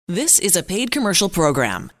This is a paid commercial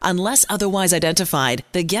program. Unless otherwise identified,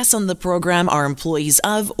 the guests on the program are employees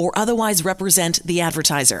of or otherwise represent the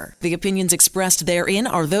advertiser. The opinions expressed therein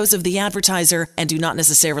are those of the advertiser and do not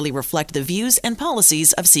necessarily reflect the views and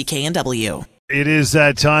policies of CKNW. It is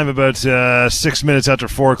that time, about 6 minutes after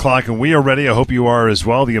 4 o'clock, and we are ready. I hope you are as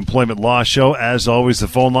well. The Employment Law Show, as always, the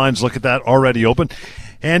phone lines, look at that, already open.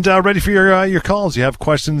 And ready for your calls. You have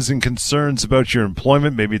questions and concerns about your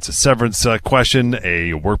employment. Maybe it's a severance question,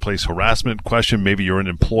 a workplace harassment question. Maybe you're an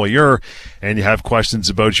employer and you have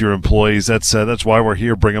questions about your employees. That's why we're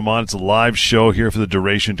here. Bring them on. It's a live show here for the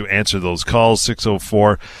duration to answer those calls.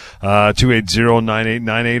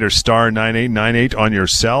 604-280-9898 or star 9898 on your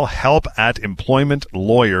cell.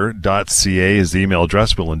 help@employmentlawyer.ca is the email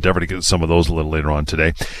address. We'll endeavor to get some of those a little later on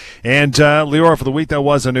today. And Lior, for the week that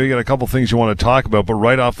was, I know you got a couple things you want to talk about, but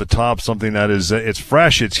right off the top, something that is it's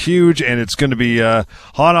fresh, it's huge, and it's going to be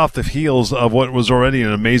hot off the heels of what was already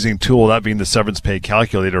an amazing tool, that being the severance pay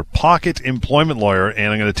calculator, Pocket Employment Lawyer.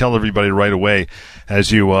 And I'm going to tell everybody right away,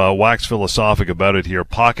 as you wax philosophic about it here,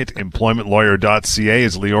 pocketemploymentlawyer.ca,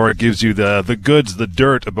 as Lior gives you the goods, the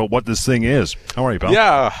dirt about what this thing is. How are you, pal?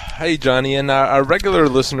 Yeah. Hey, Johnny. And our regular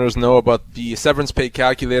listeners know about the severance pay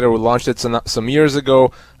calculator. We launched it some years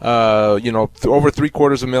ago. Over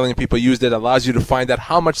 750,000 people used it. Allows you to find out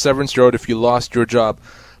how much severance you owed if you lost your job.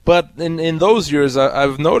 But in those years,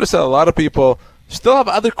 I've noticed that a lot of people still have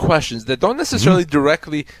other questions that don't necessarily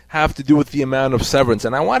directly have to do with the amount of severance.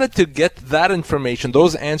 And I wanted to get that information,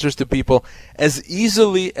 those answers to people as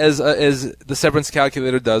easily as the severance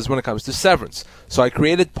calculator does when it comes to severance. So I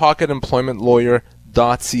created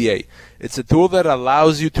pocketemploymentlawyer.ca. It's a tool that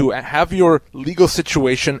allows you to have your legal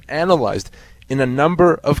situation analyzed in a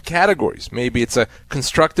number of categories. Maybe it's a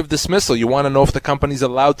constructive dismissal. You want to know if the company's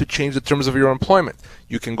allowed to change the terms of your employment.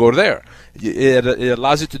 You can go there. It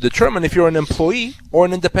allows you to determine if you're an employee or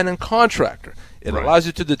an independent contractor. It allows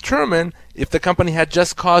you to determine if the company had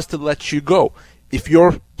just cause to let you go. If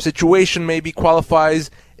your situation maybe qualifies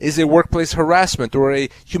as a workplace harassment or a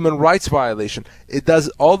human rights violation. It does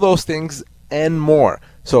all those things and more.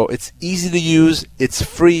 So it's easy to use. It's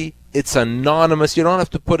free. It's anonymous. You don't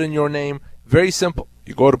have to put in your name. Very simple.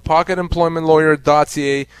 You go to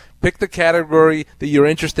pocketemploymentlawyer.ca, pick the category that you're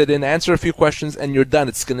interested in, answer a few questions, and you're done.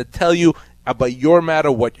 It's going to tell you about your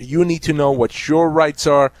matter, what you need to know, what your rights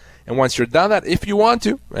are. And once you're done that, if you want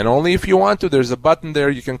to, and only if you want to, there's a button there.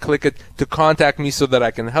 You can click it to contact me so that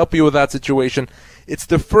I can help you with that situation. It's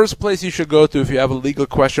the first place you should go to if you have a legal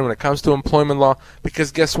question when it comes to employment law,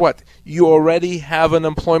 because guess what? You already have an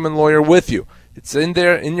employment lawyer with you. It's in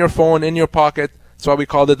there, in your phone, in your pocket. That's why we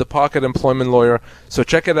called it the Pocket Employment Lawyer. So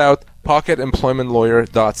check it out,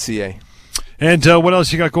 pocketemploymentlawyer.ca. And what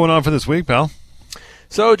else you got going on for this week, pal?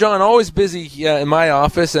 So, John, always busy in my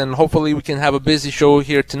office, and hopefully we can have a busy show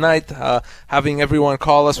here tonight, having everyone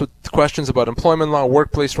call us with questions about employment law,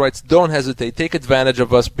 workplace rights. Don't hesitate. Take advantage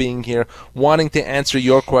of us being here, wanting to answer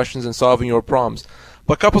your questions and solving your problems.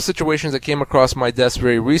 But a couple situations that came across my desk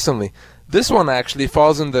very recently. This one actually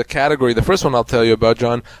falls in the category, the first one I'll tell you about,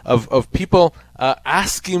 John, of people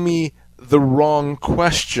asking me the wrong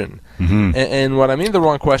question. Mm-hmm. And what I mean the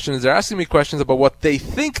wrong question is they're asking me questions about what they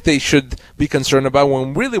think they should be concerned about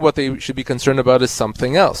when really what they should be concerned about is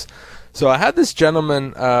something else. So I had this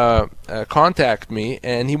gentleman contact me,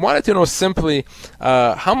 and he wanted to know simply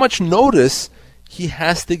how much notice he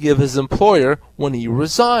has to give his employer when he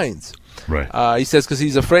resigns. Right. He says because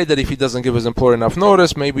he's afraid that if he doesn't give his employer enough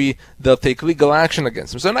notice, maybe they'll take legal action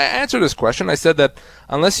against him. So I answered this question. I said that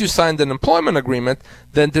unless you signed an employment agreement,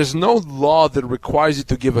 then there's no law that requires you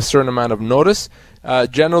to give a certain amount of notice.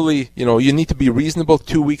 Generally, you need to be reasonable.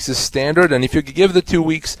 2 weeks is standard. And if you give the 2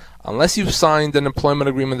 weeks, unless you've signed an employment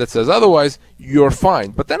agreement that says otherwise, you're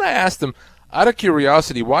fine. But then I asked him, out of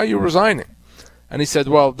curiosity, why are you resigning? And he said,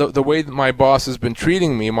 well, the way that my boss has been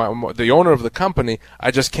treating me, the owner of the company,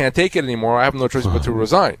 I just can't take it anymore. I have no choice but to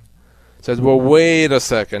resign. He said, well, wait a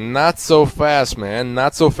second. Not so fast, man.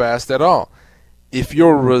 Not so fast at all. If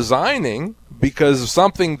you're resigning because of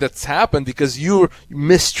something that's happened, because you're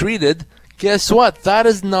mistreated, guess what? That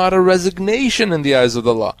is not a resignation in the eyes of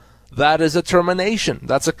the law. That is a termination.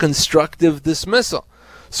 That's a constructive dismissal.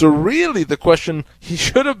 So really the question he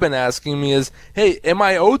should have been asking me is, hey, am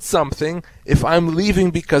I owed something if I'm leaving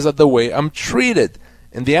because of the way I'm treated?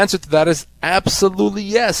 And the answer to that is absolutely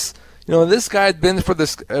yes. This guy had been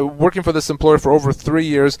working for this employer for over 3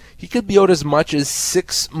 years. He could be owed as much as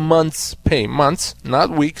 6 months' pay. Months, not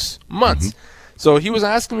weeks, months. Mm-hmm. So he was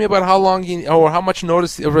asking me about how long how much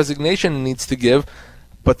notice of resignation he needs to give.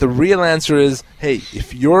 But the real answer is, hey,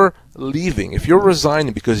 if you're leaving, if you're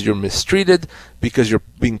resigning because you're mistreated, because you're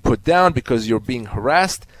being put down, because you're being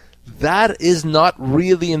harassed, that is not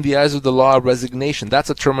really, in the eyes of the law, a resignation.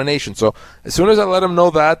 That's a termination. So as soon as I let him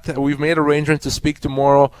know that, we've made arrangements to speak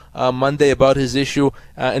tomorrow, Monday, about his issue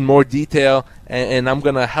in more detail, and I'm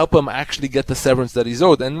going to help him actually get the severance that he's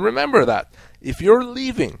owed. And remember that if you're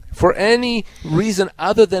leaving for any reason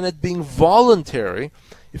other than it being voluntary,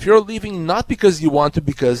 if you're leaving not because you want to,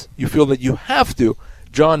 because you feel that you have to,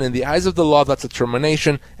 John, in the eyes of the law, that's a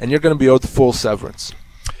termination, and you're going to be owed full severance.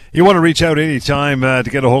 You want to reach out anytime to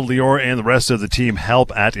get a hold of Lior and the rest of the team,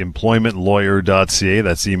 help@employmentlawyer.ca.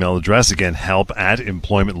 That's the email address. Again,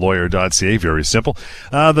 help@employmentlawyer.ca. Very simple.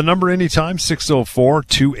 The number anytime,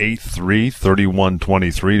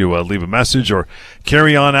 604-283-3123 to leave a message or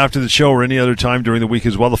carry on after the show or any other time during the week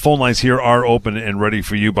as well. The phone lines here are open and ready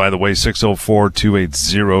for you, by the way,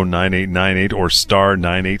 604-280-9898 or star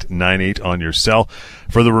 9898 on your cell.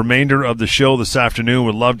 For the remainder of the show this afternoon,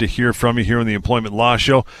 we'd love to hear from you here on the Employment Law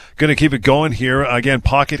Show. Going to keep it going here. Again,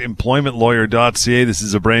 pocketemploymentlawyer.ca. This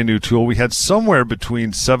is a brand new tool. We had somewhere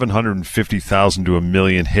between 750,000 to 1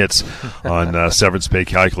 million hits on Severance Pay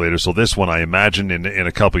Calculator. So this one, I imagine, in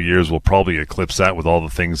a couple of years, will probably eclipse that with all the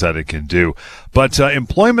things that it can do. But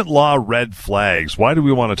employment law red flags. Why do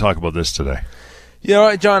we want to talk about this today? You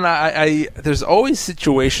know, John, I there's always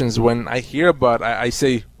situations when I hear about, I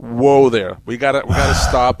say, whoa there. We gotta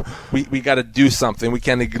stop. We gotta do something. We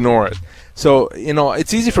can't ignore it. So, you know,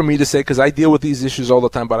 it's easy for me to say because I deal with these issues all the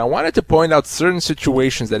time, but I wanted to point out certain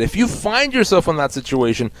situations that if you find yourself in that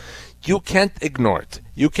situation, you can't ignore it.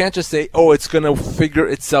 You can't just say, oh, it's gonna figure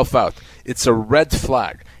itself out. It's a red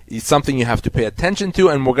flag. It's something you have to pay attention to,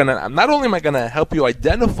 and not only am I going to help you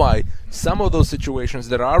identify some of those situations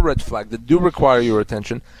that are red flag, that do require your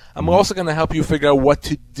attention, I'm also going to help you figure out what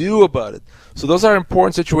to do about it. So those are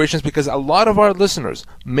important situations because a lot of our listeners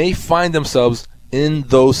may find themselves in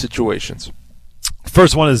those situations.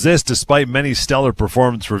 First one is this: despite many stellar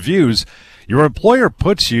performance reviews, your employer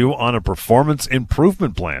puts you on a performance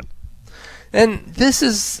improvement plan. And this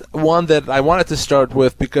is one that I wanted to start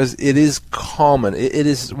with because it is common. It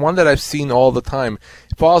is one that I've seen all the time.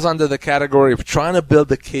 It falls under the category of trying to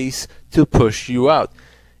build a case to push you out.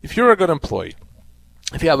 If you're a good employee,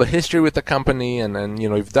 if you have a history with the company and you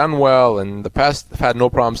know you've done well and in the past have had no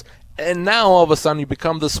problems, and now all of a sudden you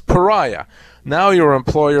become this pariah. Now your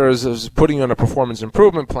employer is putting you on a performance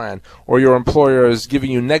improvement plan, or your employer is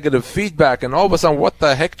giving you negative feedback, and all of a sudden, what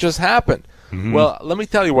the heck just happened? Mm-hmm. Well, let me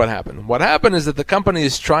tell you what happened. What happened is that the company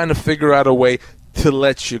is trying to figure out a way to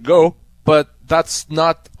let you go, but that's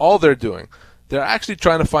not all they're doing. They're actually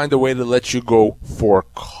trying to find a way to let you go for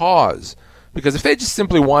cause. Because if they just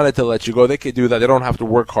simply wanted to let you go, they could do that. They don't have to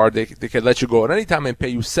work hard. They could let you go at any time and pay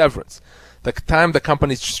you severance. The time the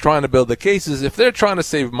company's just trying to build the cases, if they're trying to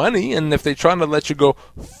save money and if they're trying to let you go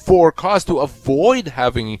for cause to avoid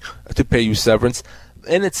having to pay you severance,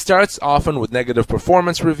 and it starts often with negative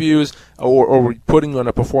performance reviews or putting you on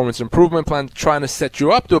a performance improvement plan, trying to set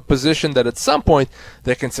you up to a position that at some point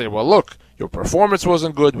they can say, well, look, your performance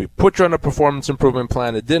wasn't good. We put you on a performance improvement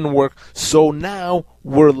plan. It didn't work. So now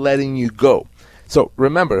we're letting you go. So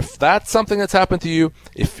remember, if that's something that's happened to you,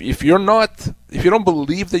 if you don't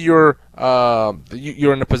believe that you're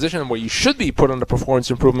in a position where you should be put on a performance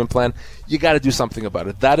improvement plan, you got to do something about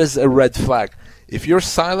it. That is a red flag. If you're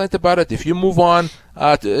silent about it, if you move on,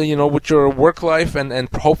 with your work life and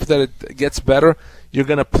hope that it gets better, you're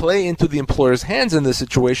going to play into the employer's hands in this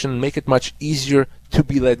situation and make it much easier to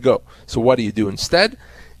be let go. So what do you do instead?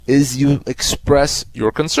 Is you express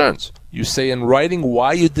your concerns. You say in writing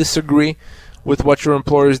why you disagree with what your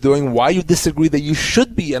employer is doing, why you disagree that you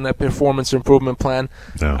should be in a performance improvement plan.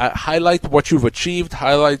 Yeah. Highlight what you've achieved,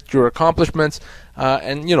 highlight your accomplishments,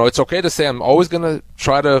 and it's okay to say I'm always going to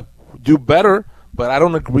try to do better, but I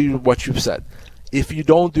don't agree with what you've said. If you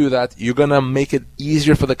don't do that, you're going to make it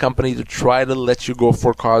easier for the company to try to let you go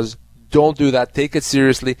for cause. Don't do that. Take it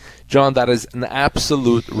seriously. John, that is an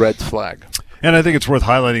absolute red flag. And I think it's worth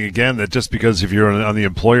highlighting again that just because if you're on the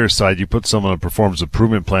employer side, you put someone on a performance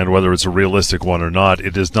improvement plan, whether it's a realistic one or not,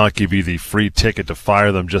 it does not give you the free ticket to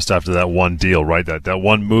fire them just after that one deal, right? That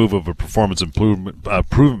one move of a performance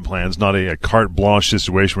improvement plan is not a carte blanche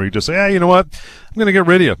situation where you just say, hey, you know what? I'm going to get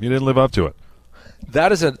rid of you. You didn't live up to it.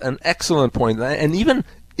 That is an excellent point. And even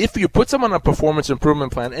if you put someone on a performance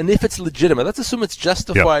improvement plan, and if it's legitimate, let's assume it's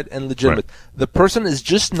justified and legitimate. Right. The person is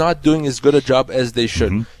just not doing as good a job as they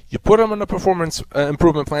should. Mm-hmm. You put them on a performance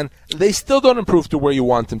improvement plan, they still don't improve to where you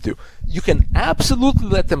want them to. You can absolutely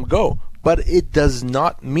let them go, but it does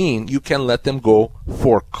not mean you can let them go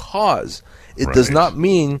for cause. It does not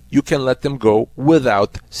mean you can let them go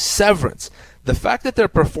without severance. the fact that their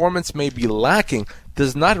performance may be lacking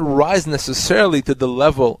does not rise necessarily to the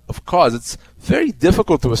level of cause. It's very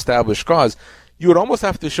difficult to establish cause. You would almost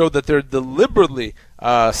have to show that they're deliberately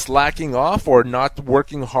slacking off or not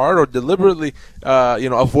working hard or deliberately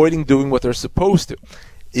avoiding doing what they're supposed to.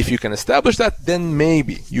 If you can establish that, then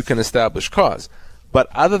maybe you can establish cause. But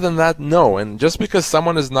other than that, no. And just because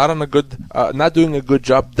someone is not doing a good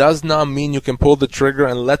job does not mean you can pull the trigger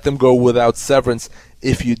and let them go without severance.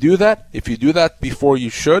 If you do that before you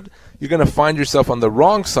should, you're going to find yourself on the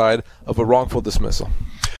wrong side of a wrongful dismissal.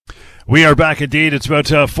 We are back indeed. It's about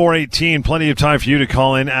 4:18. Plenty of time for you to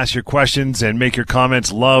call in, ask your questions, and make your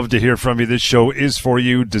comments. Love to hear from you. This show is for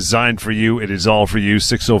you, designed for you. It is all for you.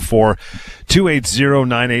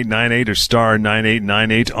 604-280-9898 or star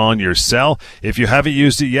 9898 on your cell. If you haven't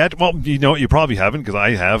used it yet, well, you probably haven't, because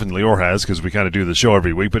I have and Lior has, because we kind of do the show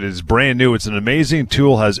every week, but it's brand new. It's an amazing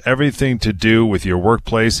tool, has everything to do with your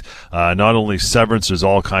workplace. Not only severance, there's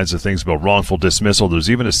all kinds of things about wrongful dismissal. There's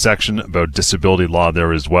even a section about disability law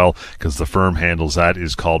there as well, because the firm handles that.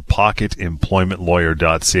 Is called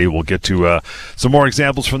pocketemploymentlawyer.ca. We'll get to some more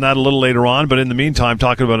examples from that a little later on, but in the meantime,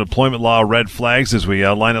 talking about employment law red flags as we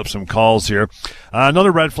line up some calls here.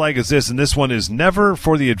 Another red flag is this, and this one is never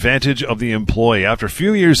for the advantage of the employee. After a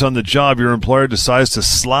few years on the job, your employer decides to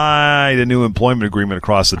slide a new employment agreement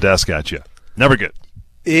across the desk at you. Never good.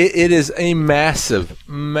 It is a massive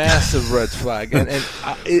red flag, and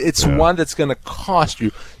it's one that's going to cost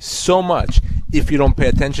you so much if you don't pay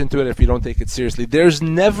attention to it, if you don't take it seriously. There's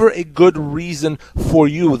never a good reason for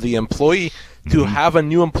you, the employee, to have a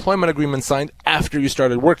new employment agreement signed after you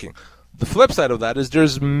started working. The flip side of that is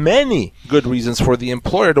there's many good reasons for the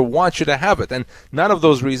employer to want you to have it, and none of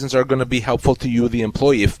those reasons are going to be helpful to you, the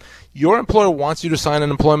employee. If your employer wants you to sign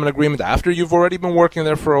an employment agreement after you've already been working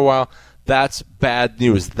there for a while, that's bad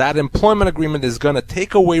news. That employment agreement is going to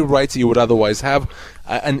take away rights you would otherwise have.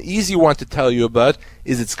 An easy one to tell you about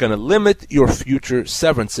is it's going to limit your future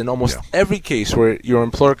severance. In almost every case where your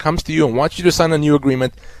employer comes to you and wants you to sign a new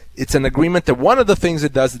agreement, it's an agreement that one of the things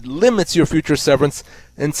it does, it limits your future severance,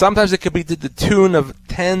 and sometimes it could be to the tune of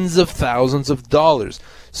tens of thousands of dollars.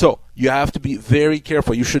 So you have to be very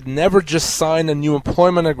careful. You should never just sign a new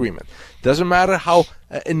employment agreement. Doesn't matter how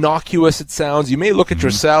innocuous it sounds. You may look at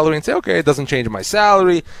your salary and say, okay, it doesn't change my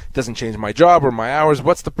salary, it doesn't change my job or my hours.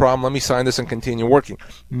 What's the problem? Let me sign this and continue working.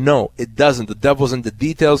 No, it doesn't. The devil's in the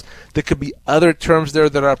details. There could be other terms there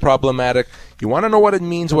that are problematic. You want to know what it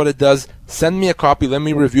means, what it does, send me a copy, let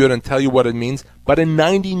me review it and tell you what it means. But in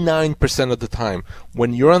 99% of the time,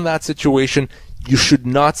 when you're in that situation, you should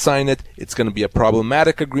not sign it. It's going to be a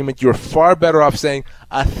problematic agreement. You're far better off saying,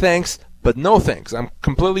 thanks, but no thanks. I'm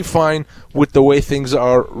completely fine with the way things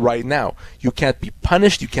are right now. You can't be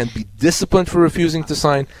punished. You can't be disciplined for refusing to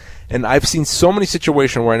sign. And I've seen so many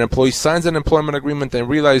situations where an employee signs an employment agreement and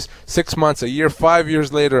realize 6 months, a year, 5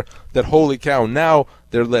 years later that, holy cow, now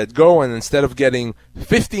they're let go, and instead of getting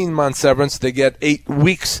 15 months severance, they get 8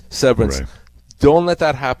 weeks severance. Right. Don't let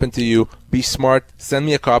that happen to you. Be smart. Send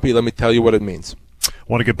me a copy. Let me tell you what it means. I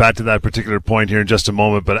want to get back to that particular point here in just a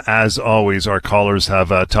moment, but as always, our callers have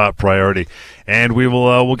top priority. And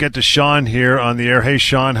we'll get to Sean here on the air. Hey,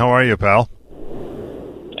 Sean, how are you, pal?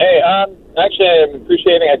 Hey, actually, I'm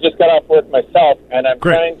appreciating. I just got off work myself, and I'm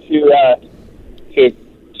trying to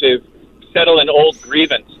settle an old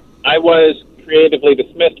grievance. I was creatively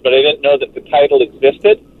dismissed, but I didn't know that the title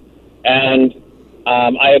existed. And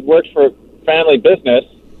I had worked for a family business.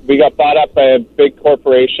 We got bought up by a big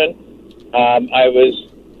corporation. I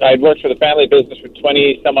had worked for the family business for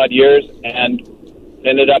 20 some odd years and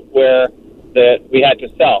ended up where we had to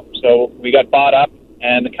sell. So we got bought up,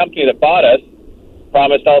 and the company that bought us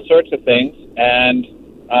promised all sorts of things, and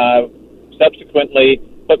subsequently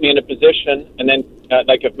put me in a position and then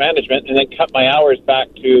of management, and then cut my hours back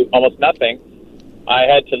to almost nothing. I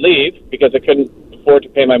had to leave because I couldn't afford to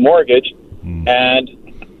pay my mortgage, and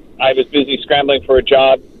I was busy scrambling for a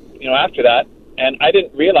job, after that, and I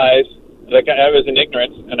didn't realize. I was in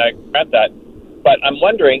ignorance, and I meant that. But I'm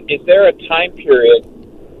wondering, is there a time period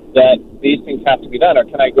that these things have to be done, or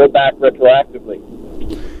can I go back retroactively?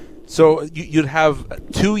 So you'd have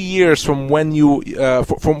 2 years from when you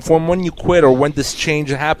from when you quit or when this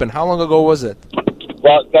change happened. How long ago was it?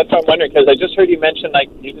 Well, that's what I'm wondering, because I just heard you mention,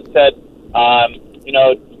 you just said,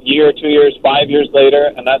 year, 2 years, 5 years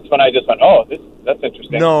later, and that's when I just went, that's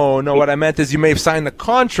interesting. No, what I meant is you may have signed a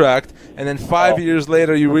contract, and then 5 years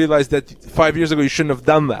later you realize that 5 years ago you shouldn't have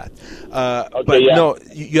done that. No,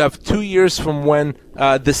 you have 2 years from when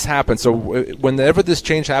this happened. So whenever this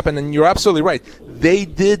change happened, and you're absolutely right, they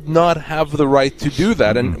did not have the right to do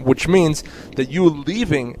that, and which means that you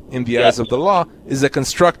leaving in the eyes of the law is a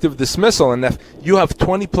constructive dismissal. And if you have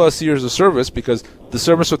 20 plus years of service, because the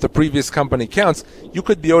service with the previous company counts, you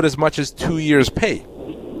could be owed as much as 2 years' pay.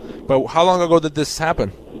 But how long ago did this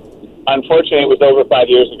happen? Unfortunately, it was over 5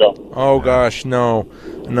 years ago. Oh gosh, no.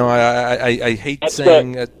 I hate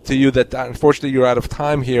saying to you that unfortunately you're out of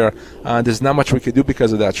time here. There's not much we could do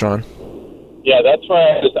because of that, Sean. Yeah, that's why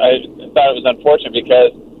I thought it was unfortunate,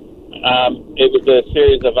 because it was a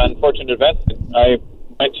series of unfortunate events. I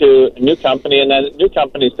went to a new company, and then the new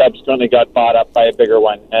company subsequently got bought up by a bigger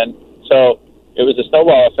one, and so it was a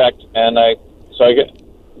snowball effect. And it's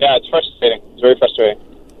frustrating. It's very frustrating.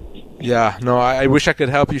 Yeah, no, I wish I could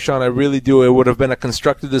help you, Sean. I really do. It would have been a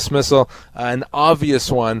constructive dismissal, an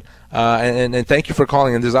obvious one, and thank you for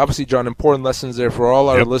calling. And there's obviously, John, important lessons there for all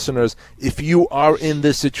our listeners. If you are in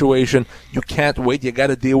this situation, you can't wait. You got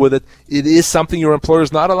to deal with it. It is something your employer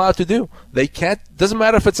is not allowed to do. They can't. Doesn't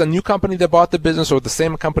matter if it's a new company that bought the business or the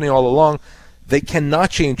same company all along. They cannot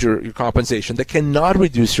change your compensation. They cannot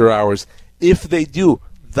reduce your hours. If they do,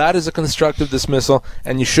 that is a constructive dismissal,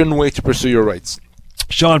 and you shouldn't wait to pursue your rights.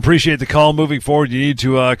 Sean, appreciate the call. Moving forward, you need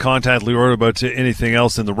to contact Lior about anything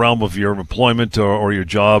else in the realm of your employment or your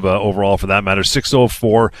job overall, for that matter.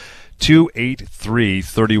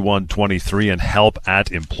 604-283-3123 and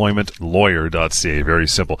help@employmentlawyer.ca. Very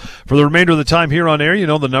simple. For the remainder of the time here on air, you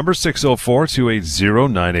know the number,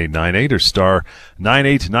 604-280-9898 or star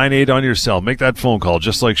 9898 on your cell. Make that phone call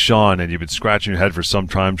just like Sean, and you've been scratching your head for some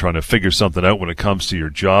time trying to figure something out when it comes to your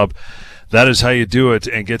job. That is how you do it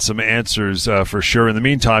and get some answers for sure. In the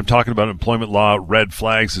meantime, talking about employment law red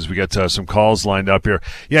flags as we get some calls lined up here.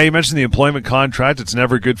 Yeah, you mentioned the employment contract. It's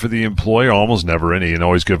never good for the employer, almost never any, and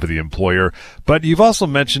always good for the employer. But you've also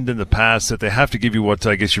mentioned in the past that they have to give you what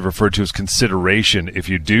I guess you've referred to as consideration if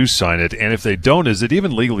you do sign it. And if they don't, is it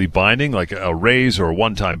even legally binding, like a raise or a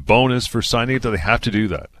one-time bonus for signing it? Do they have to do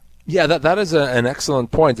that? Yeah, that is an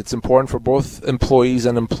excellent point. It's important for both employees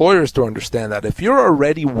and employers to understand that. If you're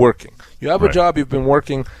already working, you have a job, you've been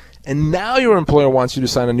working, and now your employer wants you to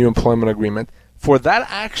sign a new employment agreement, for that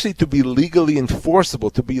actually to be legally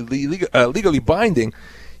enforceable, to be legally binding,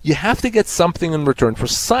 you have to get something in return for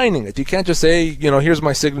signing it. You can't just say, here's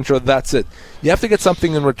my signature, that's it. You have to get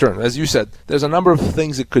something in return. As you said, there's a number of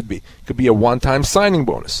things it could be. It could be a one-time signing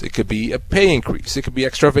bonus. It could be a pay increase. It could be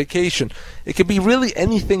extra vacation. It could be really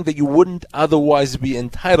anything that you wouldn't otherwise be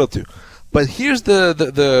entitled to. But here's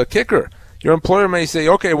the kicker. Your employer may say,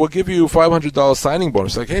 okay, we'll give you $500 signing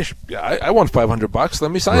bonus. Like, hey, I want $500. Let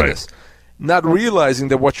me sign this. Not realizing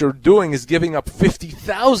that what you're doing is giving up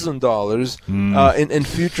 $50,000 in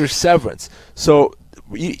future severance. So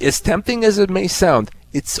as tempting as it may sound,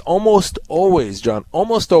 it's almost always, John,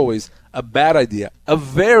 a bad idea, a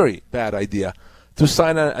very bad idea, to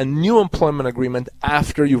sign a new employment agreement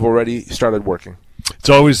after you've already started working.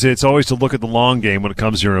 It's always to look at the long game when it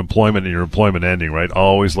comes to your employment and your employment ending, right?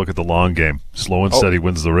 Always look at the long game. Slow and steady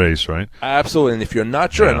wins the race, right? Absolutely. And if you're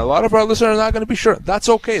not sure, and a lot of our listeners are not going to be sure, that's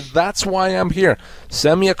okay. That's why I'm here.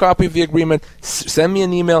 Send me a copy of the agreement. Send me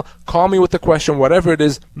an email. Call me with the question, whatever it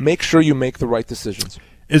is. Make sure you make the right decisions.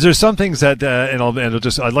 Is there some things that,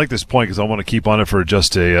 I like this point because I want to keep on it for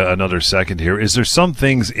just another second here. Is there some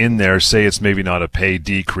things in there, say it's maybe not a pay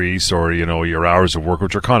decrease or, your hours of work,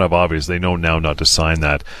 which are kind of obvious. They know now not to sign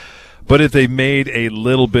that. But if they made a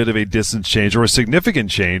little bit of a distance change or a significant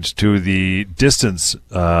change to the distance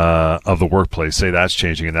of the workplace, say that's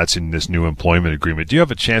changing and that's in this new employment agreement, do you have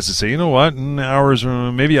a chance to say, you know what, hours,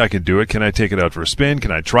 maybe I can do it. Can I take it out for a spin?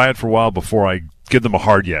 Can I try it for a while before I give them a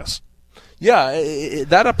hard yes? Yeah,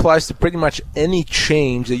 that applies to pretty much any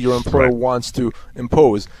change that your employer wants to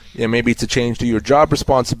impose. Maybe it's a change to your job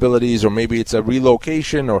responsibilities, or maybe it's a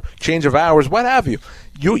relocation or change of hours, what have you.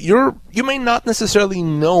 You may not necessarily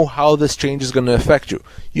know how this change is going to affect you.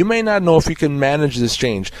 You may not know if you can manage this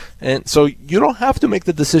change. And so you don't have to make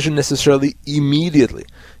the decision necessarily immediately.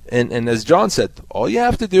 And as John said, all you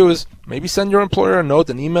have to do is maybe send your employer a note,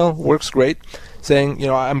 an email, works great, saying,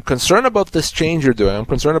 I'm concerned about this change you're doing. I'm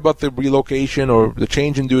concerned about the relocation or the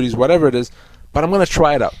change in duties, whatever it is, but I'm going to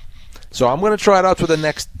try it out. So I'm going to try it out for the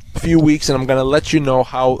next few weeks, and I'm going to let you know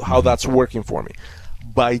how that's working for me.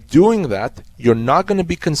 By doing that, you're not going to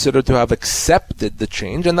be considered to have accepted the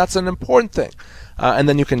change, and that's an important thing. And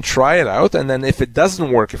then you can try it out, and then if it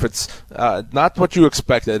doesn't work, if it's not what you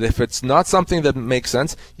expected, if it's not something that makes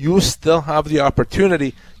sense, you still have the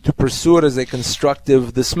opportunity to pursue it as a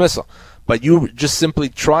constructive dismissal. But you just simply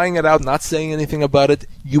trying it out, not saying anything about it,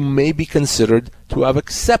 you may be considered to have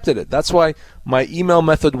accepted it. That's why my email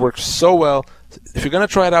method works so well. If you're going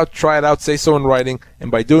to try it out, say so in writing,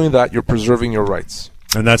 and by doing that, you're preserving your rights.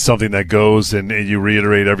 And that's something that goes, and you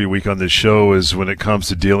reiterate every week on this show, is when it comes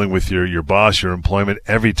to dealing with your boss, your employment,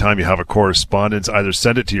 every time you have a correspondence, either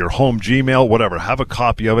send it to your home Gmail, whatever, have a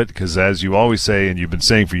copy of it, because as you always say, and you've been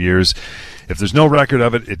saying for years, if there's no record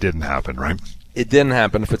of it, it didn't happen, right? It didn't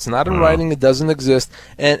happen. If it's not in writing, it doesn't exist.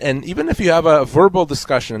 And even if you have a verbal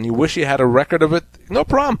discussion and you wish you had a record of it, no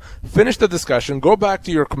problem. Finish the discussion, go back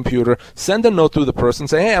to your computer, send a note to the person,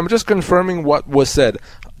 say, hey, I'm just confirming what was said,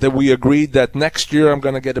 that we agreed that next year I'm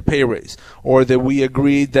going to get a pay raise, or that we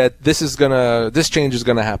agreed that this change is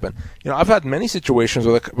going to happen. I've had many situations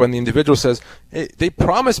where when the individual says, hey, they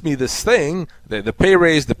promised me this thing, the pay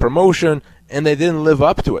raise, the promotion, and they didn't live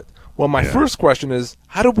up to it. Well, my first question is,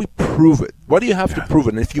 how do we prove it? What do you have to prove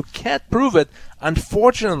it? And if you can't prove it,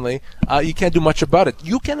 unfortunately, you can't do much about it.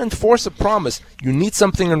 You can enforce a promise. You need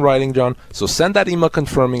something in writing, John, so send that email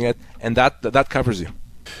confirming it, and that covers you.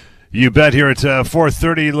 You bet. Here at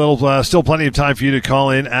 4:30, still plenty of time for you to call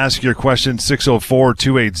in, ask your question,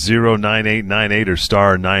 604-280-9898 or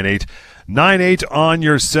star 9898 on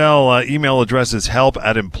your cell. Email address is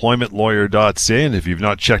help@employmentlawyer.ca. And if you've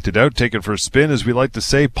not checked it out, take it for a spin. As we like to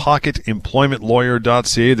say,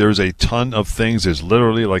 pocketemploymentlawyer.ca. There's a ton of things. It's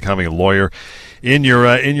literally like having a lawyer in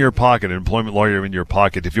your pocket, an employment lawyer in your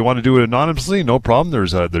pocket. If you want to do it anonymously, no problem.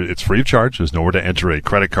 It's free of charge. There's nowhere to enter a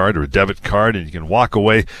credit card or a debit card, and you can walk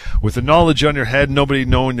away with the knowledge on your head, nobody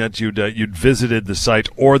knowing that you'd visited the site,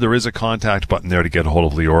 or there is a contact button there to get a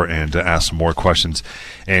hold of Lior and to ask some more questions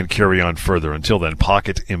and carry on further. Until then,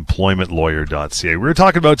 pocketemploymentlawyer.ca. We were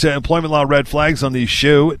talking about employment law red flags on the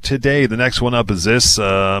show today. The next one up is this,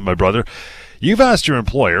 my brother. You've asked your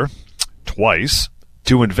employer twice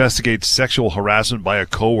to investigate sexual harassment by a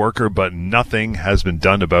coworker, but nothing has been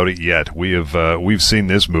done about it yet. We've seen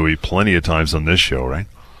this movie plenty of times on this show, right?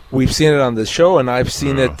 We've seen it on the show, and I've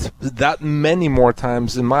seen it that many more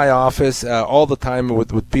times in my office, all the time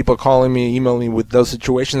with people calling me, emailing me with those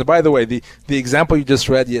situations. And by the way, the example you just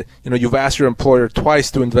read, you've asked your employer twice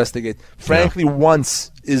to investigate. Frankly, once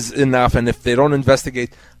is enough, and if they don't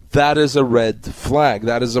investigate, that is a red flag.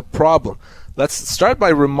 That is a problem. Let's start by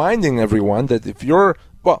reminding everyone that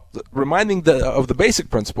reminding of the basic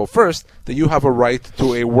principle first, that you have a right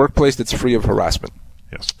to a workplace that's free of harassment.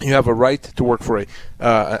 Yes. You have a right to work for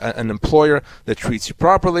an employer that treats you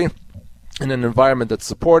properly in an environment that's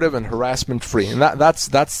supportive and harassment free. And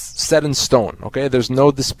that's set in stone, okay? There's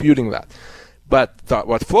no disputing that. But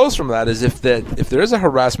what flows from that is if there is a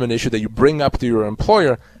harassment issue that you bring up to your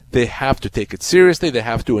employer, they have to take it seriously, they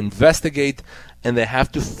have to investigate, and they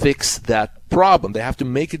have to fix that problem. They have to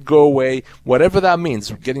make it go away, whatever that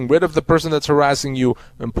means. Getting rid of the person that's harassing you,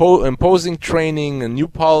 imposing training and new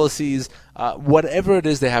policies, whatever it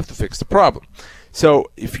is, they have to fix the problem.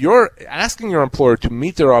 So if you're asking your employer to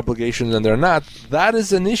meet their obligations and they're not, that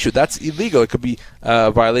is an issue. That's illegal. It could be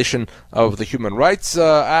a violation of the Human Rights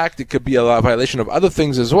Act. It could be a violation of other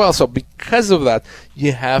things as well. So because of that,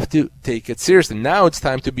 you have to take it seriously. Now it's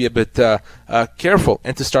time to be a bit careful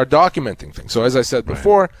and to start documenting things. So as I said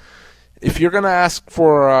before, if you're going to ask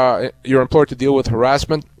for your employer to deal with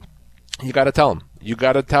harassment, you got to tell them. You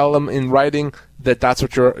got to tell them in writing that that's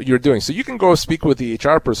what you're doing. So you can go speak with the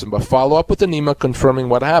HR person, but follow up with an email confirming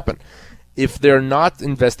what happened. If they're not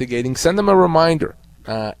investigating, send them a reminder.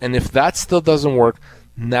 And if that still doesn't work,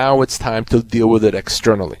 now it's time to deal with it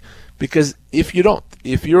externally. Because if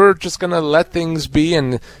you're just going to let things be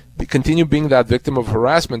and continue being that victim of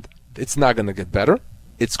harassment, it's not going to get better.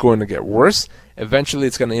 It's going to get worse. Eventually,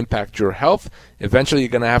 it's going to impact your health. Eventually, you're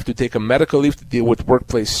going to have to take a medical leave to deal with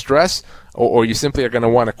workplace stress, or you simply are going to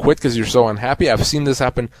want to quit because you're so unhappy. I've seen this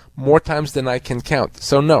happen more times than I can count.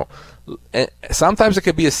 So no. Sometimes it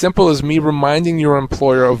could be as simple as me reminding your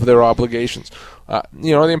employer of their obligations.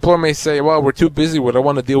 The employer may say, well, we're too busy. We don't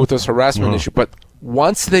want to deal with this harassment issue. But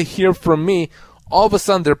once they hear from me, all of a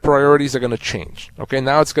sudden their priorities are going to change. Okay,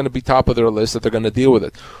 now it's going to be top of their list that they're going to deal with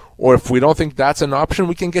it. Or if we don't think that's an option,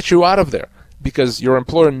 we can get you out of there. Because your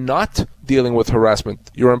employer not dealing with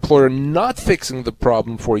harassment, your employer not fixing the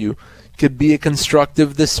problem for you, could be a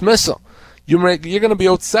constructive dismissal. You're going to be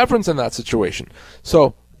owed severance in that situation.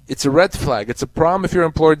 So it's a red flag. It's a problem if your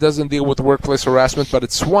employer doesn't deal with workplace harassment, but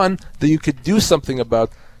it's one that you could do something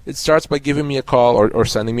about. It starts by giving me a call or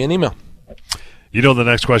sending me an email. You know the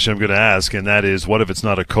next question I'm going to ask, and that is, what if it's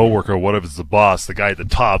not a coworker? What if it's the boss, the guy at the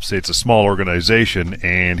top? Say it's a small organization,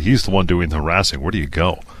 and he's the one doing the harassing. Where do you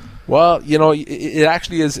go? Well, it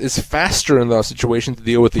actually is faster in those situations to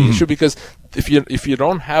deal with the issue because if you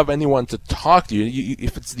don't have anyone to talk to you,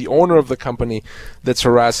 if it's the owner of the company that's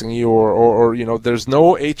harassing you, or there's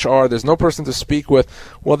no HR, there's no person to speak with,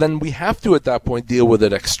 well, then we have to at that point deal with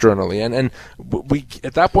it externally, and we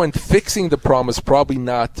at that point fixing the problem is probably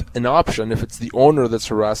not an option if it's the owner that's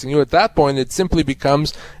harassing you. At that point, it simply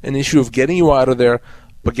becomes an issue of getting you out of there,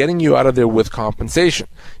 but getting you out of there with compensation.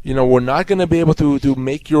 We're not going to be able to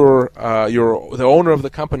make the owner of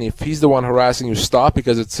the company, if he's the one harassing you, stop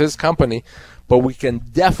because it's his company, but we can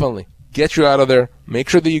definitely get you out of there, make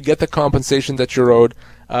sure that you get the compensation that you're owed,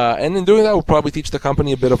 and in doing that, we'll probably teach the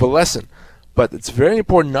company a bit of a lesson. But it's very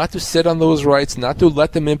important not to sit on those rights, not to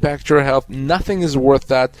let them impact your health. Nothing is worth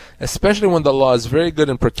that, especially when the law is very good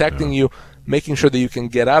in protecting you, making sure that you can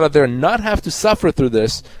get out of there, not have to suffer through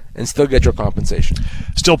this, and still get your compensation.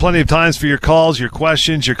 Still plenty of times for your calls, your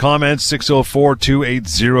questions, your comments,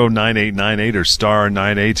 604-280-9898 or star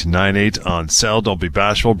 9898 on cell. Don't be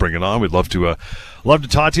bashful. Bring it on. We'd love to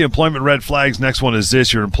talk to you. Employment red flags. Next one is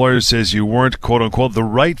this. Your employer says you weren't, quote unquote, the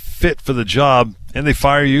right fit for the job, and they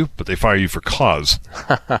fire you, but they fire you for cause.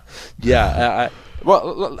 Yeah.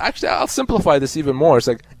 Well, actually, I'll simplify this even more. It's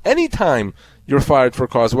like anytime you're fired for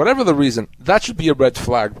cause, whatever the reason, that should be a red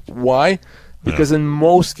flag. Why? Because in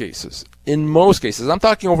most cases, I'm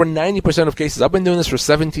talking over 90% of cases, I've been doing this for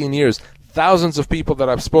 17 years, thousands of people that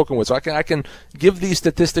I've spoken with, so I can give these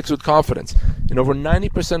statistics with confidence. In over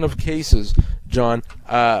 90% of cases, John,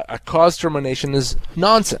 a cause termination is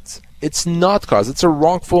nonsense. It's not cause. It's a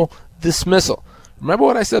wrongful dismissal. Remember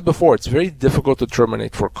what I said before, it's very difficult to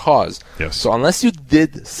terminate for cause. Yes. So unless you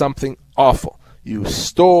did something awful, you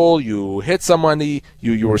stole, you hit somebody,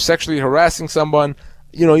 you were sexually harassing someone,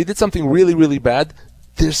 you did something really, really bad,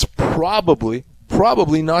 there's probably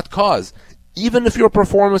not cause. Even if your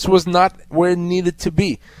performance was not where it needed to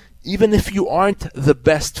be, even if you aren't the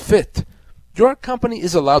best fit, your company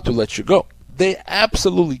is allowed to let you go. They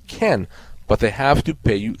absolutely can, but they have to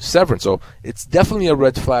pay you severance. So it's definitely a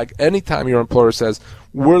red flag anytime your employer says,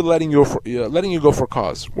 we're letting you go for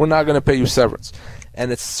cause. We're not going to pay you severance.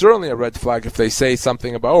 And it's certainly a red flag if they say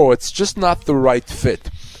something about, it's just not the right fit.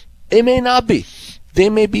 It may not be. They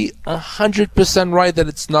may be 100% right that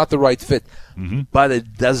it's not the right fit, but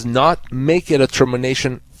it does not make it a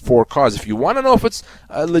termination for cause. If you want to know if it's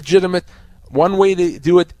legitimate, one way to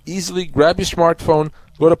do it easily, grab your smartphone,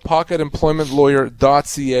 go to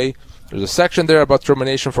pocketemploymentlawyer.ca. There's a section there about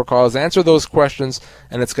termination for cause. Answer those questions,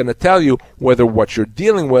 and it's going to tell you whether what you're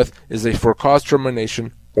dealing with is a for cause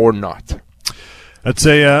termination or not. That's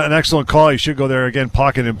an excellent call. You should go there again.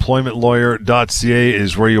 Pocketemploymentlawyer.ca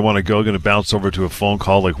is where you want to go. Going to bounce over to a phone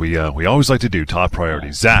call like we always like to do. Top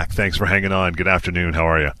priority. Zach, thanks for hanging on. Good afternoon. How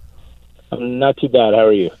are you? I'm not too bad. How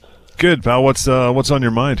are you? Good, pal. What's on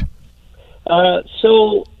your mind?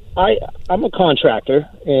 So I'm a contractor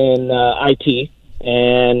in IT,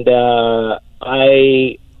 and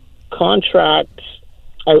I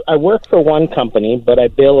work for one company, but I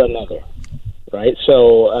bill another. Right,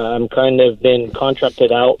 so I'm kind of been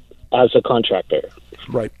contracted out as a contractor.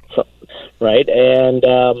 Right. Right, and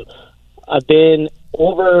I've been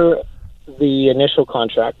over the initial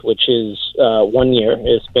contract, which is 1 year.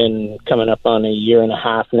 It's been coming up on a year and a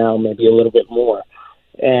half now, maybe a little bit more.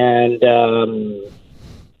 And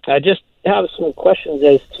I just have some questions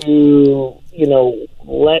as to,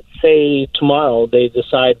 let's say tomorrow they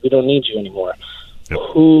decide we don't need you anymore.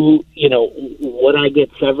 Who, would I get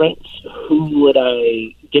severance? Who would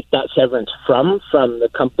I get that severance from the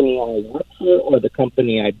company I work for or the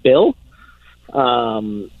company I bill?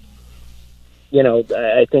 I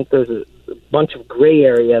think there's a bunch of gray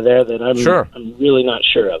area there that I'm really not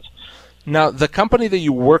sure of. Now, the company that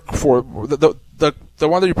you work for, the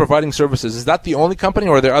one that you're providing services, is that the only company,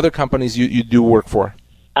 or are there other companies you do work for?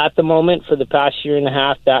 At the moment, for the past year and a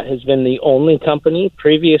half, that has been the only company.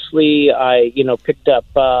 Previously, I, picked up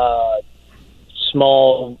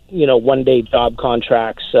small, one-day job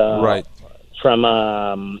contracts from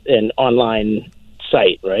an online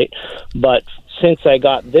site, right? But since I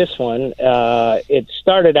got this one, it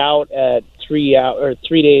started out at 3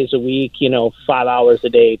 days a week, 5 hours a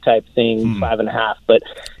day type thing, 5.5. But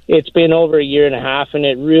it's been over a year and a half, and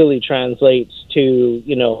it really translates to,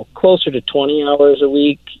 closer to 20 hours a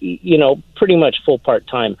week, pretty much full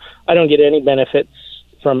part-time. I don't get any benefits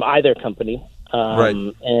from either company.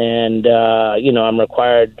 And, I'm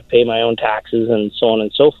required to pay my own taxes and so on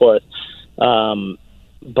and so forth.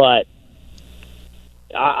 But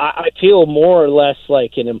I feel more or less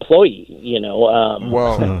like an employee,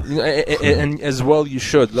 and as well you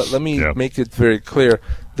should. Let me make it very clear.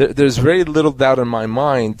 There's very little doubt in my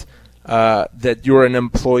mind that you're an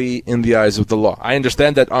employee in the eyes of the law. I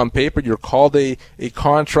understand that on paper you're called a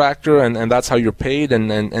contractor, and that's how you're paid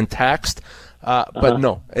and taxed. But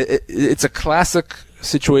no, it's a classic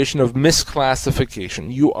situation of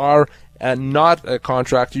misclassification. You are not a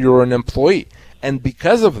contractor, you're an employee. And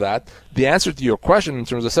because of that, the answer to your question in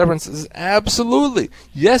terms of severance is absolutely.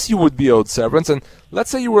 Yes, you would be owed severance. And let's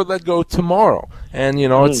say you were let go tomorrow and,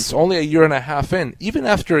 it's only a year and a half in. Even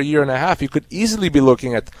after a year and a half, you could easily be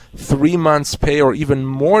looking at 3 months' pay or even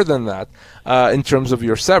more than that in terms of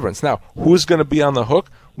your severance. Now, who's going to be on the hook?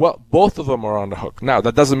 Well, both of them are on the hook. Now,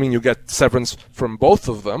 that doesn't mean you get severance from both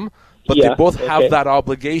of them, but they both have that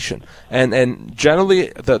obligation. And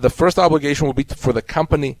generally, the first obligation will be for the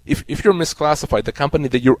company, if you're misclassified, the company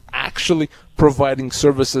that you're actually providing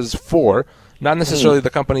services for, not necessarily the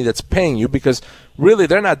company that's paying you, because really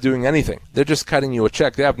they're not doing anything. They're just cutting you a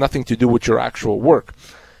check. They have nothing to do with your actual work.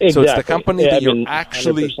 Exactly. So it's the company that you're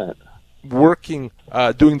actually 100%. working,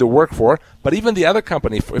 doing the work for. But even the other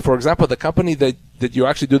company, for example, the company that you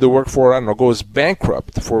actually do the work for, I don't know, goes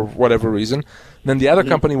bankrupt for whatever reason, then the other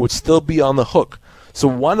company would still be on the hook. So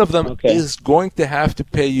one of them is going to have to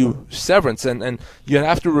pay you severance, and you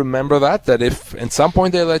have to remember that if at some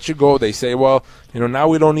point they let you go, they say, well, now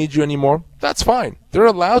we don't need you anymore, that's fine. They're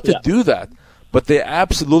allowed to do that, but they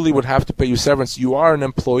absolutely would have to pay you severance. You are an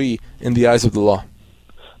employee in the eyes of the law.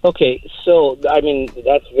 Okay, so,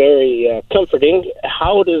 that's very comforting.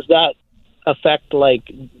 How does that affect,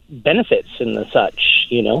 benefits and the such,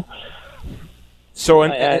 So,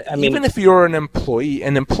 even if you're an employee,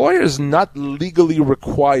 an employer is not legally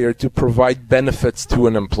required to provide benefits to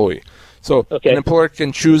an employee. So, an employer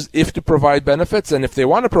can choose if to provide benefits, and if they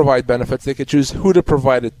want to provide benefits, they can choose who to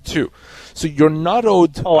provide it to. So, you're not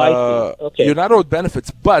owed. You're not owed benefits,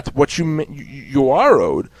 but what you are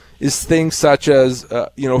owed is things such as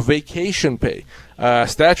vacation pay,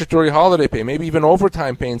 statutory holiday pay, maybe even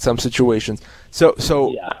overtime pay in some situations. So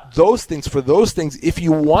those things, if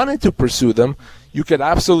you wanted to pursue them, you could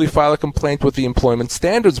absolutely file a complaint with the Employment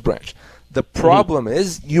Standards Branch. The problem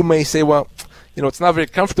is, you may say, well, it's not very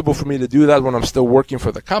comfortable for me to do that when I'm still working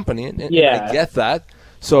for the company, and I get that.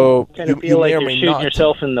 So you feel like you're shooting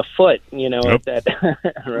yourself in the foot, at that,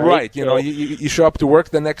 right? Right. You show up to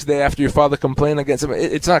work the next day after you file the complaint against them.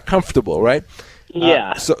 It's not comfortable, right?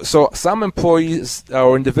 Yeah. So some employees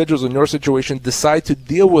or individuals in your situation decide to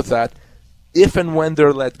deal with that if and when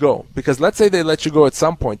they're let go. Because let's say they let you go at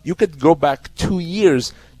some point, you could go back 2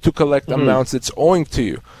 years to collect amounts it's owing to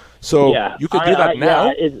you. So you could do that now.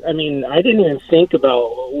 I didn't even think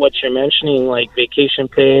about what you're mentioning, like vacation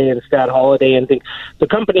pay and stat holiday and things. The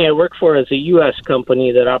company I work for is a U.S.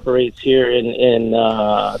 company that operates here in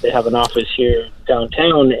they have an office here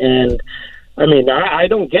downtown, and I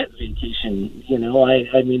don't get vacation.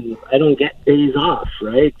 I don't get days off,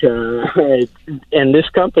 right? And this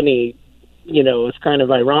company, it's kind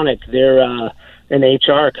of ironic. They're an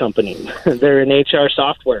HR company. They're an HR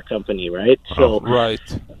software company, right? So,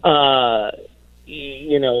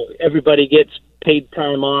 everybody gets paid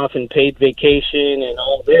time off and paid vacation and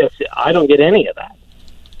all this. I don't get any of that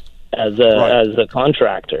as a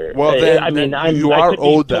contractor. Well, then you are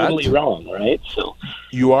owed that. Totally wrong, right? So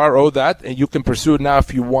you are owed that, and you can pursue it now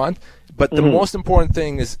if you want. But the most important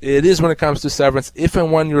thing is, when it comes to severance, if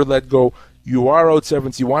and when you're let go, you are owed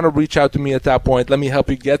severance. You want to reach out to me at that point. Let me help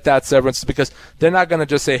you get that severance, because they're not going to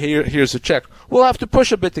just say, hey, here's a check. We'll have to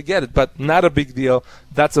push a bit to get it, but not a big deal.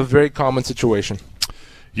 That's a very common situation.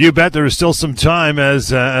 You bet. There is still some time,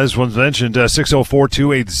 as was mentioned,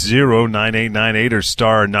 604-280-9898 or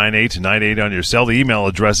star 9898 on your cell. The email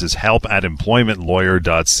address is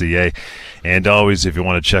help@employmentlawyer.ca. And always, if you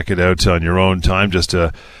want to check it out on your own time, just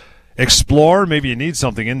explore. Maybe you need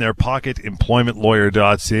something in there.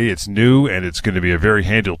 PocketEmploymentLawyer.ca. It's new, and it's going to be a very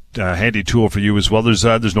handy tool for you as well.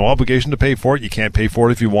 There's no obligation to pay for it. You can't pay for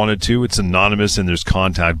it if you wanted to. It's anonymous, and there's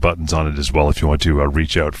contact buttons on it as well if you want to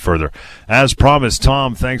reach out further. As promised,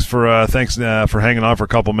 Tom, thanks for hanging on for a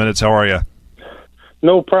couple minutes. How are you?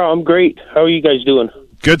 No problem. Great. How are you guys doing?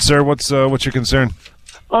 Good, sir. What's your concern?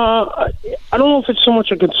 I don't know if it's so much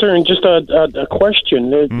a concern, just a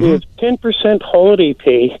question. If 10% holiday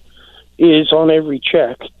pay is on every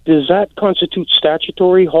check, does that constitute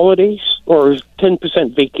statutory holidays? Or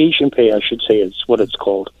 10% vacation pay, I should say, is what it's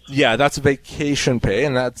called. Yeah, that's vacation pay,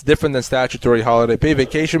 and that's different than statutory holiday pay.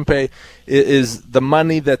 Vacation pay is the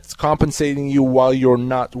money that's compensating you while you're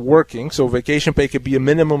not working. So vacation pay could be a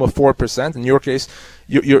minimum of 4%. In your case,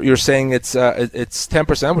 you're saying it's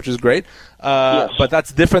 10%, which is great. Yes. But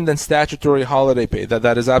that's different than statutory holiday pay.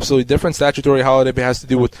 That is absolutely different. Statutory holiday pay has to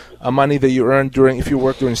do with money that you earn if you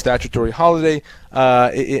work during statutory holiday,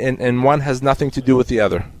 and one has nothing to do with the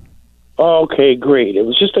other. Okay, great. It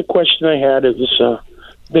was just a question I had. It was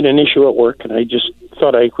been an issue at work, and I just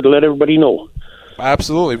thought I could let everybody know.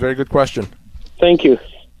 Absolutely. Very good question. Thank you.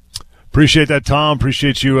 Appreciate that, Tom.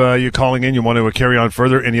 Appreciate you calling in. You want to carry on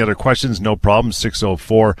further? Any other questions? No problem.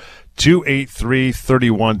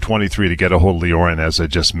 604-283-3123 to get a hold of Leora. And as I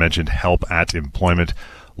just mentioned,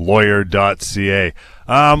 help@employmentlawyer.ca.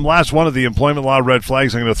 Last one of the employment law red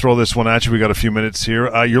flags. I'm going to throw this one at you. We got a few minutes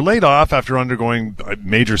here. You're laid off after undergoing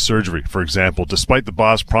major surgery, for example, despite the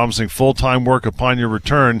boss promising full-time work upon your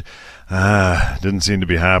return. Didn't seem to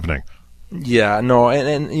be happening. Yeah, no,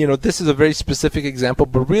 and this is a very specific example,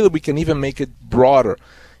 but really we can even make it broader.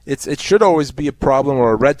 It should always be a problem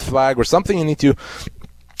or a red flag or something you need to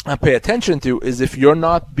pay attention to is if you're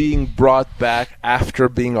not being brought back after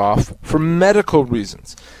being off for medical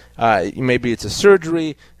reasons. Maybe it's a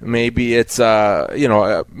surgery, maybe it's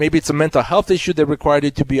maybe it's a mental health issue that required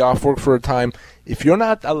you to be off work for a time. If you're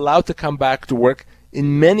not allowed to come back to work,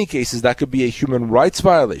 in many cases that could be a human rights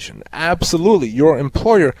violation. Absolutely, your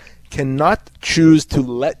employer cannot choose to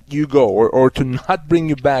let you go or to not bring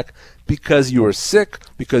you back because you were sick,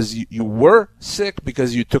 because you were sick,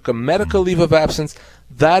 because you took a medical leave of absence.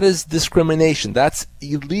 That is discrimination. That's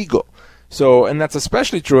illegal. So, and that's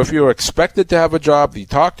especially true if you're expected to have a job, you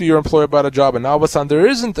talk to your employer about a job, and now all of a sudden there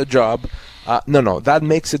isn't a job. No, that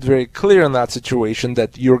makes it very clear in that situation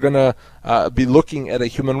that you're going to be looking at a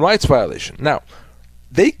human rights violation. Now,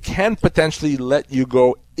 they can potentially let you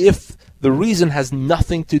go if the reason has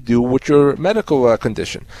nothing to do with your medical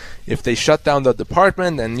condition. If they shut down the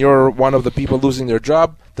department and you're one of the people losing their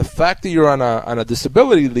job, the fact that you're on a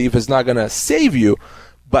disability leave is not going to save you,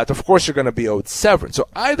 but of course you're going to be owed severance. So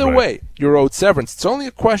either way, you're owed severance. It's only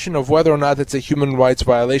a question of whether or not it's a human rights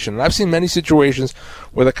violation. And I've seen many situations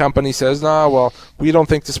where the company says, we don't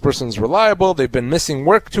think this person's reliable. They've been missing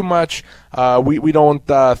work too much. We don't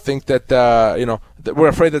think that, that we're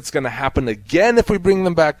afraid that it's going to happen again if we bring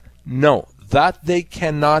them back. No, that they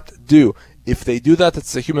cannot do. If they do that,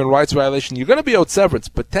 it's a human rights violation. You're going to be owed severance,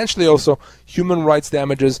 potentially also human rights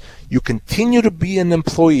damages. You continue to be an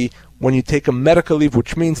employee when you take a medical leave,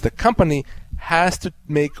 which means the company has to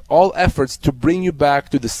make all efforts to bring you back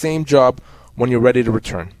to the same job when you're ready to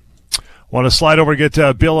return. Want to slide over and get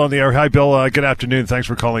Bill on the air. Hi, Bill. Good afternoon. Thanks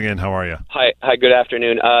for calling in. How are you? Hi. Good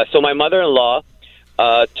afternoon. So my mother-in-law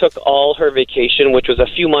took all her vacation, which was a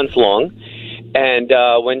few months long. And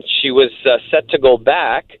when she was set to go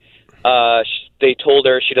back, they told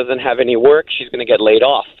her she doesn't have any work. She's going to get laid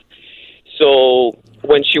off. So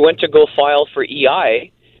when she went to go file for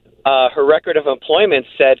EI, her record of employment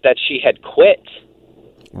said that she had quit.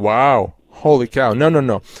 Wow. Holy cow.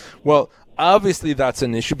 No. Well, obviously that's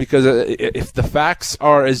an issue because if the facts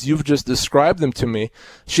are as you've just described them to me,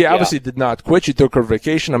 she obviously did not quit. She took her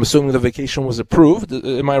vacation. I'm assuming the vacation was approved.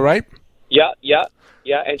 Am I right? Yeah,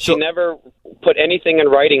 and she never put anything in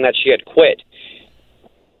writing that she had quit.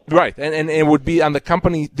 Right, and it would be on the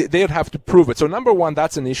company, they would have to prove it. So number one,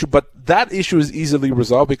 that's an issue, but that issue is easily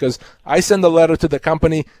resolved because I send a letter to the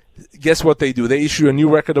company. Guess what they do? They issue a new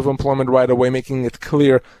record of employment right away, making it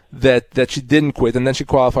clear that she didn't quit, and then she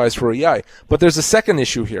qualifies for EI. But there's a second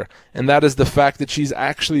issue here, and that is the fact that she's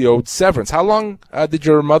actually owed severance. How long did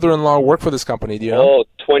your mother-in-law work for this company? Do you know?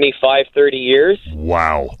 25, 30 years.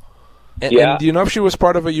 Wow. And do you know if she was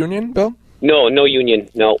part of a union, Bill? No union,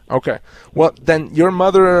 no. Okay. Well, then your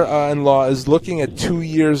mother-in-law is looking at 2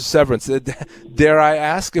 years severance. Dare I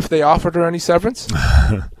ask if they offered her any severance?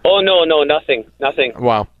 No, nothing.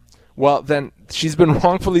 Wow. Well, then she's been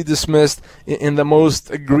wrongfully dismissed in the most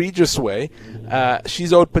egregious way.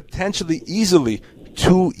 She's owed potentially easily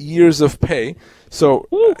 2 years of pay. So,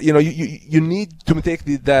 you need to take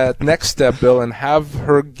that next step, Bill, and have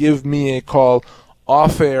her give me a call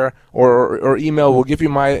off air or email. We'll give you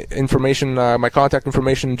my information, my contact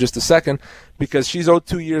information in just a second, because she's owed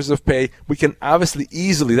 2 years of pay. We can obviously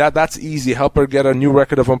easily, that's easy, help her get a new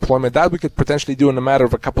record of employment. That we could potentially do in a matter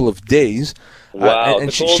of a couple of days. Wow,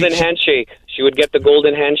 the golden handshake. She would get the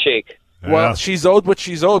golden handshake. Well, she's owed what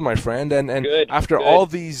she's owed, my friend. And after all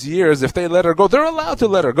these years, if they let her go, they're allowed to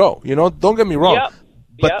let her go. Don't get me wrong. Yep.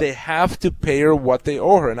 But they have to pay her what they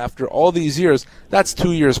owe her. And after all these years, that's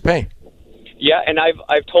 2 years' pay. Yeah, and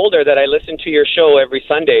I've told her that I listen to your show every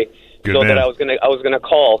Sunday, that I was gonna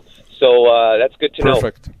call. So that's good to know.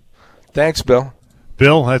 Perfect. Thanks, Bill.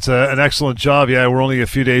 Bill, that's an excellent job. Yeah, we're only a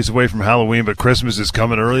few days away from Halloween, but Christmas is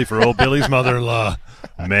coming early for old Billy's mother-in-law.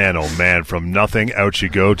 Man, oh man, from nothing out you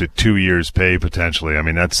go to 2 years' pay potentially. I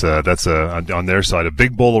mean, that's on their side a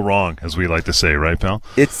big bowl of wrong, as we like to say, right, pal?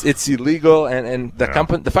 It's illegal, and the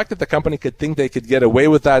company, the fact that the company could think they could get away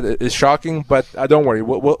with that is shocking. But don't worry,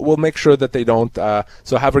 we'll make sure that they don't.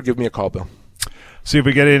 So have her give me a call, Bill. See if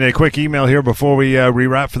we get in a quick email here before we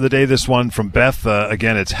rewrap for the day. This one from Beth.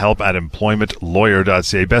 Again, it's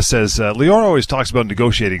help@employmentlawyer.ca. Beth says, Lior always talks about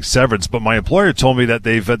negotiating severance, but my employer told me that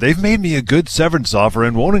they've made me a good severance offer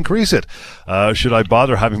and won't increase it. Should I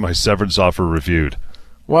bother having my severance offer reviewed?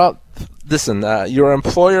 Well, listen, your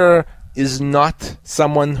employer is not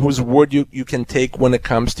someone whose word you can take when it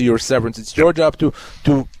comes to your severance. It's your job to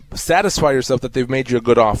satisfy yourself that they've made you a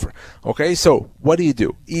good offer. Okay, so what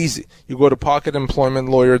do? Easy. You go to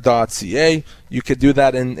pocketemploymentlawyer.ca. You could do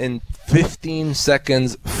that in 15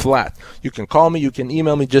 seconds flat. You can call me, you can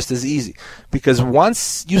email me, just as easy. Because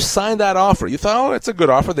once you sign that offer, you thought, oh, it's a good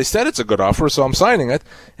offer. They said it's a good offer, so I'm signing it.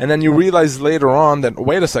 And then you realize later on that,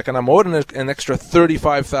 wait a second, I'm owed an extra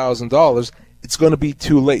 $35,000. It's going to be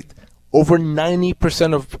too late. Over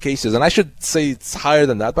 90% of cases, and I should say it's higher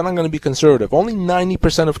than that, but I'm going to be conservative. Only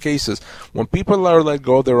 90% of cases, when people are let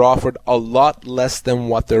go, they're offered a lot less than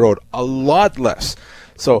what they're owed. A lot less.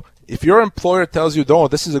 So if your employer tells you, oh,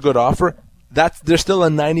 this is a good offer, there's still a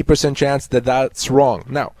 90% chance that that's wrong.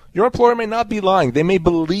 Now, your employer may not be lying. They may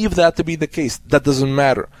believe that to be the case. That doesn't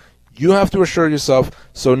matter. You have to assure yourself.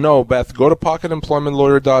 So no, Beth, go to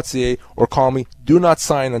pocketemploymentlawyer.ca or call me. Do not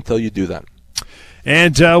sign until you do that.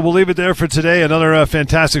 And we'll leave it there for today. Another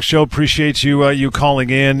fantastic show. Appreciate you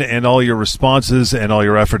calling in and all your responses and all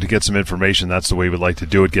your effort to get some information. That's the way we'd like to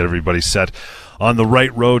do it, get everybody set on the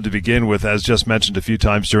right road to begin with. As just mentioned a few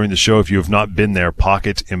times during the show, if you have not been there,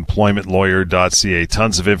 pocketemploymentlawyer.ca.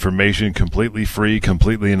 Tons of information, completely free,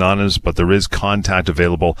 completely anonymous, but there is contact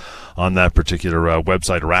available on that particular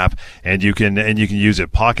website or app, and you can use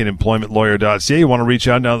it. Pocketemploymentlawyer.ca. You want to reach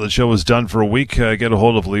out now that the show is done for a week, get a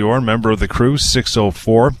hold of Lior, member of the crew,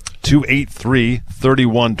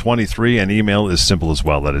 604-283-3123, and email is simple as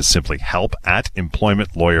well. That is simply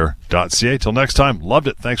help@employmentlawyer.ca. Till next time, loved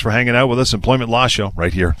it. Thanks for hanging out with us. Employment Law Show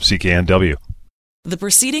right here, CKNW. The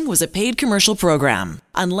proceeding was a paid commercial program.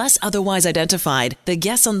 Unless otherwise identified, the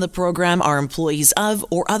guests on the program are employees of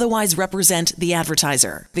or otherwise represent the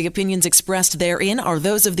advertiser. The opinions expressed therein are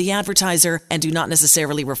those of the advertiser and do not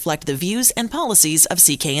necessarily reflect the views and policies of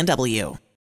CKNW.